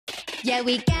Yeah,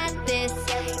 we got this.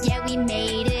 Yeah, we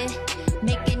made it.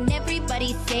 Making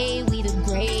everybody say we the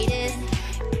greatest.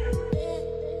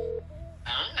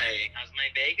 Hi, how's my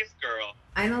Vegas girl?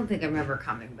 I don't think I'm ever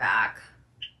coming back.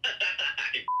 I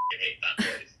hate that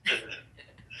place.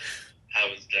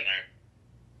 How was dinner?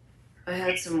 I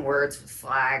had some words with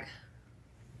Flagg.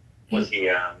 Was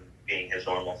he being his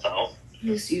normal self?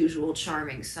 His usual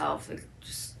charming self. I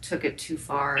just took it too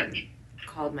far and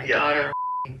called my daughter.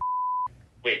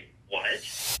 Wait, what?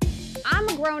 I'm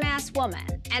a grown-ass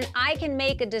woman, and I can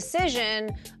make a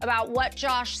decision about what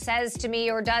Josh says to me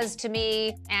or does to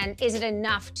me, and is it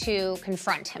enough to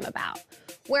confront him about?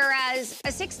 Whereas a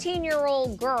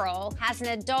 16-year-old girl has an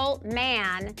adult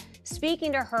man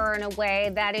speaking to her in a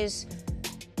way that is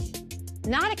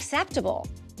not acceptable.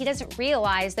 He doesn't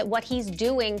realize that what he's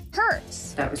doing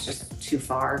hurts. That was just too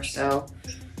far, so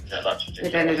Yeah, that's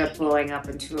ridiculous. it ended up blowing up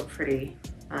into a pretty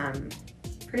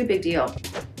big deal.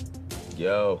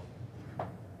 Yo.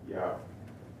 Yo.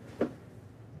 You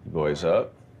boys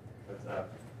up? What's up?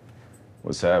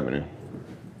 What's happening?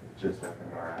 Just nothing,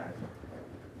 alright.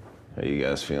 How you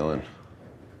guys feeling?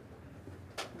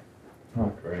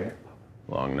 Oh, great.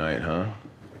 Long night, huh?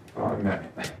 Oh, man.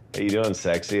 How you doing,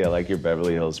 sexy? I like your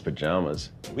Beverly Hills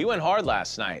pajamas. We went hard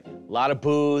last night. A lot of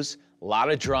booze, a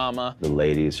lot of drama. The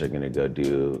ladies are gonna go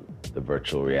do the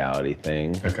virtual reality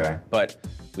thing. Okay. But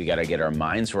we gotta get our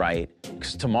minds right,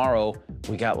 because tomorrow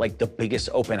we got like the biggest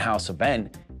open house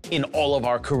event in all of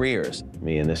our careers.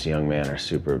 Me and this young man are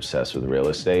super obsessed with real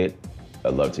estate.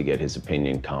 I'd love to get his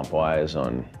opinion comp-wise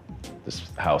on this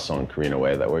house on Carina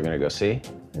Way that we're gonna go see.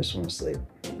 I just want to sleep.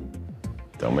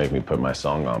 Don't make me put my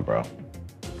song on, bro. 1.5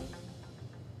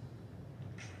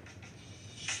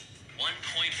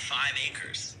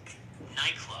 acres.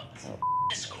 Nightclub.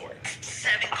 Tennis court.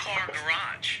 7-car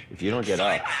garage. If you don't get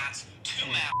 5 up, baths, 2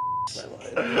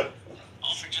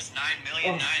 all for just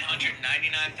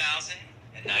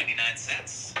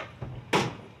 $9,999,099.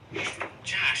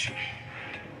 Josh,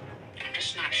 I'm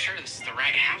just not sure this is the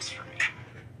right house for me.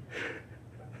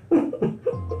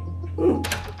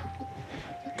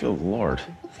 good Lord.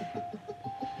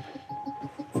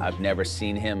 I've never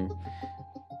seen him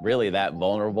really that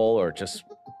vulnerable or just,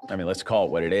 I mean, let's call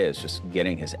it what it is, just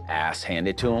getting his ass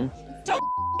handed to him. Don't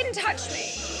touch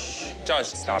me. Josh,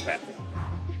 stop it.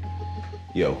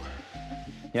 Yo,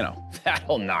 you know,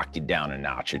 that'll knock you down a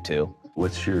notch or two.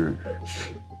 What's your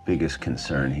biggest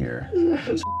concern here? He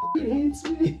hates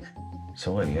me.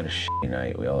 So what, you had a shitty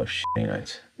night. We all have shitty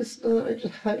nights. It's not, I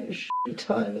just had a shitty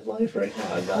time in life right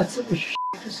now. I got some shit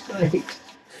tonight.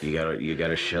 You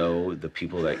gotta show the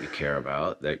people that you care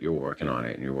about that you're working on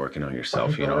it and you're working on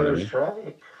yourself, you know what I mean?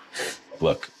 Right.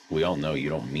 Look, we all know you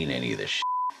don't mean any of this shit.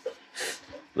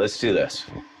 Let's do this.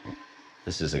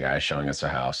 This is the guy showing us a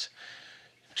house.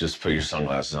 Just put your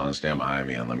sunglasses on and stand behind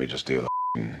me and let me just do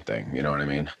the thing, you know what I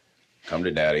mean? Come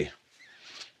to daddy.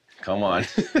 Come on.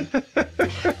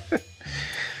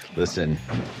 Listen.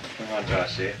 Come on,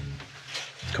 Joshy.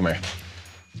 Come here.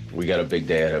 We got a big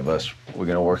day ahead of us. We're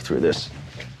gonna work through this.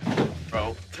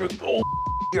 Bro, through, oh,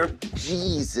 your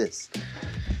Jesus.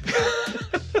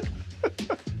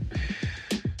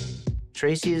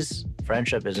 Tracy's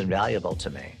friendship is invaluable to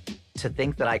me. To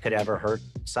think that I could ever hurt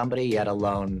somebody, yet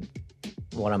alone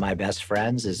one of my best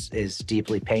friends, is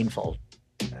deeply painful.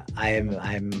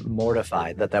 I'm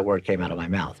mortified that that word came out of my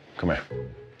mouth. Come here.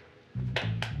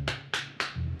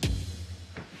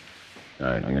 All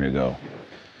right, I'm gonna go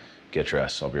get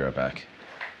dressed. I'll be right back.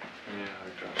 Yeah,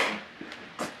 Joshy.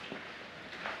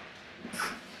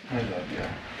 I love you.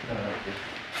 I love you.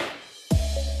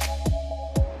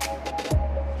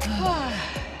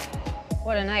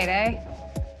 What a night, eh?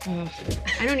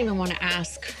 I don't even want to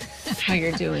ask how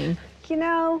you're doing. You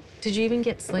know, Did you even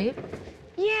get sleep?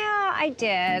 yeah, I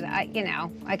did. I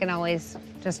can always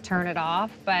just turn it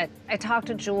off, but I talked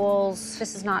to Jules.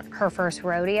 This is not her first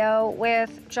rodeo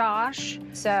with Josh,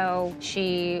 so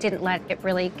she didn't let it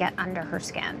really get under her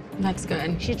skin. That's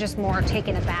good. She's just more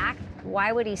taken aback.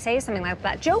 Why would he say something like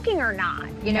that, joking or not?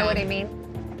 You know what I mean?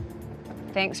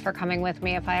 Thanks for coming with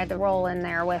me. If I had to roll in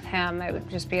there with him, it would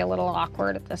just be a little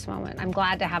awkward at this moment. I'm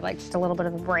glad to have like just a little bit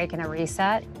of a break and a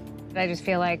reset. But I just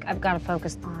feel like I've got to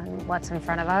focus on what's in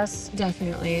front of us.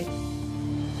 Definitely.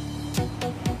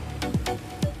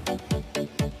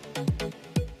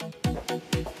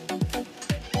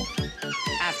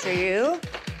 After you.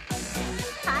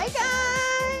 Hi,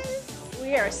 guys.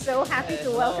 We are so happy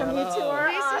to welcome you to our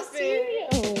office.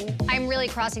 I'm really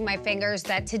really crossing my fingers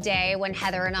that today, when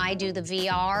Heather and I do the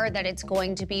VR, that it's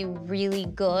going to be really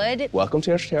good. Welcome to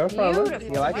your terra firma. Beautiful.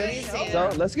 You like it? So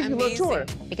let's give you a little tour.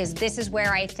 Because this is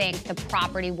where I think the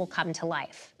property will come to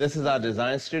life. This is our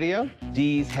design studio.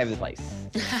 D's Heavy Place.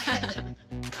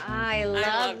 I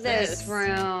love this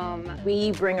room.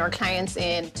 We bring our clients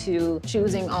in to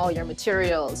choosing all your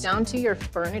materials, down to your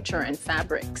furniture and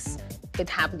fabrics.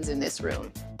 It happens in this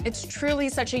room. It's truly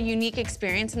such a unique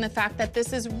experience in the fact that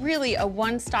this is really a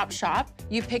one-stop shop.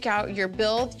 You pick out your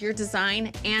build, your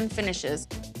design, and finishes.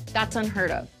 That's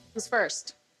unheard of. Who's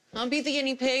first? I'll be the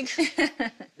guinea pig.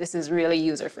 This is really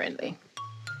user-friendly.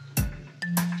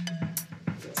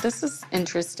 This is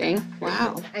interesting.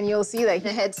 Wow. And you'll see that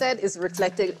the headset is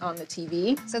reflected on the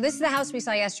TV. So this is the house we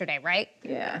saw yesterday, right?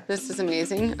 Yeah. This is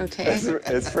amazing. Okay.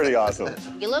 It's pretty awesome.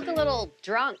 You look a little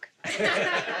drunk.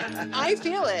 I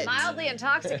feel it. Mildly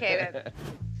intoxicated.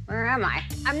 Where am I?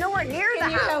 I'm nowhere near the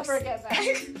house. Don't forget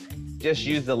that. Just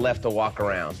use the left to walk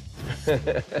around.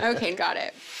 Okay, got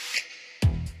it.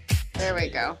 There we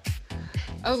go.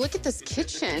 Oh, look at this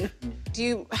kitchen. Do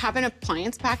you have an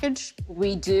appliance package?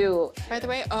 We do. By the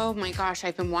way, oh my gosh,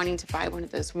 I've been wanting to buy one of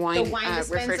those wine,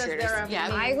 refrigerators. Yeah,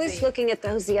 I was looking at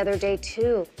those the other day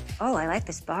too. Oh, I like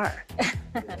this bar.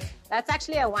 That's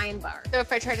actually a wine bar. So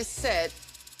if I try to sit,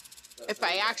 if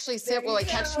I actually sit, will it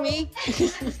catch me?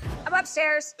 I'm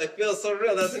upstairs. It feels so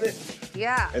real, doesn't it?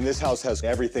 Yeah. And this house has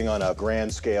everything on a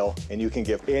grand scale, and you can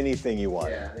get anything you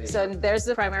want. So there's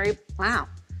the primary. Wow,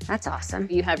 that's awesome.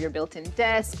 You have your built-in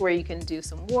desk where you can do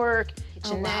some work.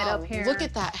 Kitchenette up here. Look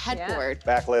at that headboard.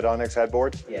 Backlit Onyx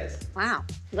headboard? Yes. Wow,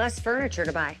 less furniture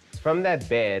to buy. From that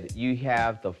bed, you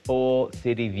have the full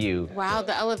city view. Wow,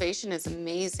 the elevation is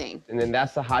amazing. And then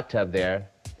that's the hot tub there.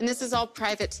 And this is all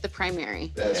private to the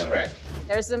primary. That's correct.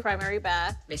 There's the primary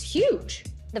bath. It's huge.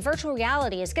 The virtual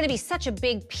reality is going to be such a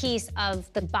big piece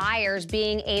of the buyers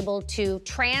being able to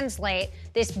translate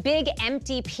this big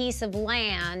empty piece of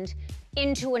land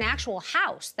into an actual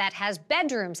house that has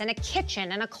bedrooms and a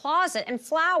kitchen and a closet and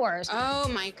flowers. Oh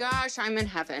my gosh, I'm in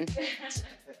heaven.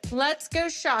 Let's go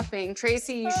shopping.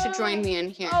 Tracy, you should join me in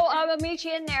here. Oh, I'll meet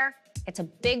you in there. It's a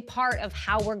big part of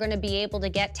how we're going to be able to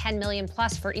get 10 million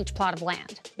plus for each plot of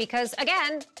land. Because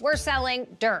again, we're selling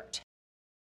dirt.